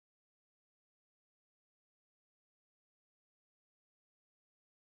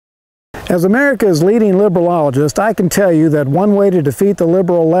As America's leading liberalologist, I can tell you that one way to defeat the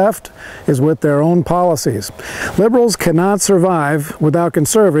liberal left is with their own policies. Liberals cannot survive without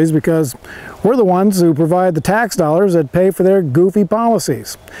conservatives because we're the ones who provide the tax dollars that pay for their goofy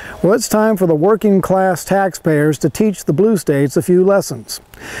policies. Well, it's time for the working class taxpayers to teach the blue states a few lessons.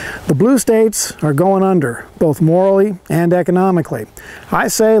 The blue states are going under, both morally and economically. I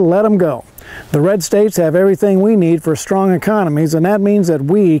say let them go. The red states have everything we need for strong economies, and that means that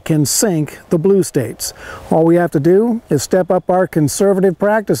we can sink the blue states. All we have to do is step up our conservative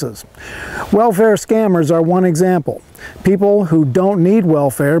practices. Welfare scammers are one example. People who don't need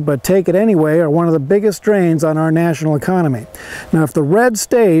welfare but take it anyway are one of the biggest drains on our national economy. Now, if the red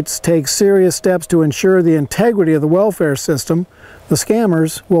states take serious steps to ensure the integrity of the welfare system, the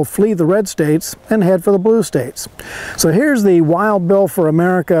scammers will flee the red states and head for the blue states. So here's the Wild Bill for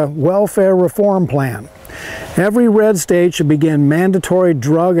America welfare reform plan. Every red state should begin mandatory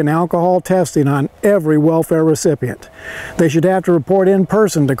drug and alcohol testing on every welfare recipient. They should have to report in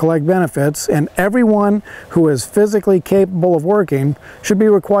person to collect benefits, and everyone who is physically capable of working should be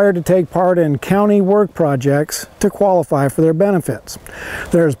required to take part in county work projects to qualify for their benefits.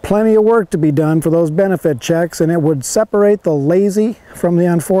 There's plenty of work to be done for those benefit checks, and it would separate the lazy from the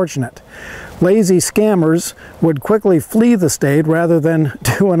unfortunate. Lazy scammers would quickly flee the state rather than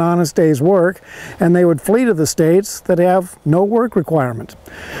do an honest day's work, and they would flee to the states that have no work requirement.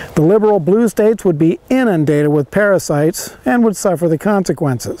 The liberal blue states would be inundated with parasites and would suffer the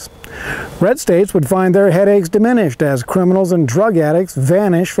consequences. Red states would find their headaches diminished as criminals and drug addicts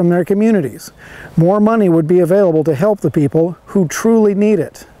vanish from their communities. More money would be available to help the people who truly need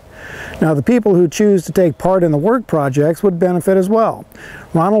it. Now, the people who choose to take part in the work projects would benefit as well.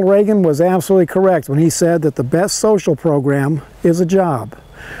 Ronald Reagan was absolutely correct when he said that the best social program is a job.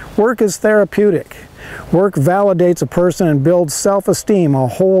 Work is therapeutic. Work validates a person and builds self-esteem a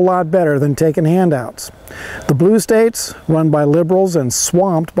whole lot better than taking handouts. The blue states, run by liberals and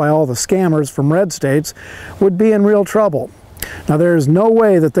swamped by all the scammers from red states, would be in real trouble. Now, there is no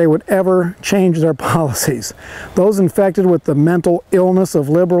way that they would ever change their policies. Those infected with the mental illness of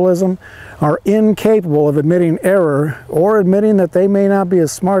liberalism are incapable of admitting error or admitting that they may not be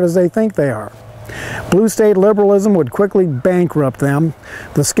as smart as they think they are. Blue state liberalism would quickly bankrupt them.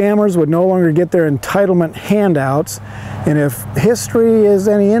 The scammers would no longer get their entitlement handouts, and if history is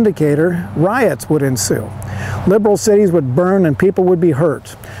any indicator, riots would ensue. Liberal cities would burn and people would be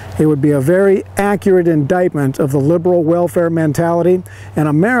hurt. It would be a very accurate indictment of the liberal welfare mentality, and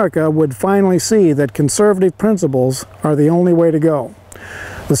America would finally see that conservative principles are the only way to go.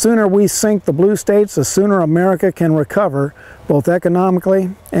 The sooner we sink the blue states, the sooner America can recover, both economically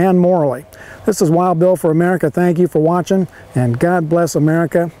and morally. This is Wild Bill for America. Thank you for watching, and God bless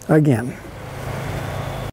America again.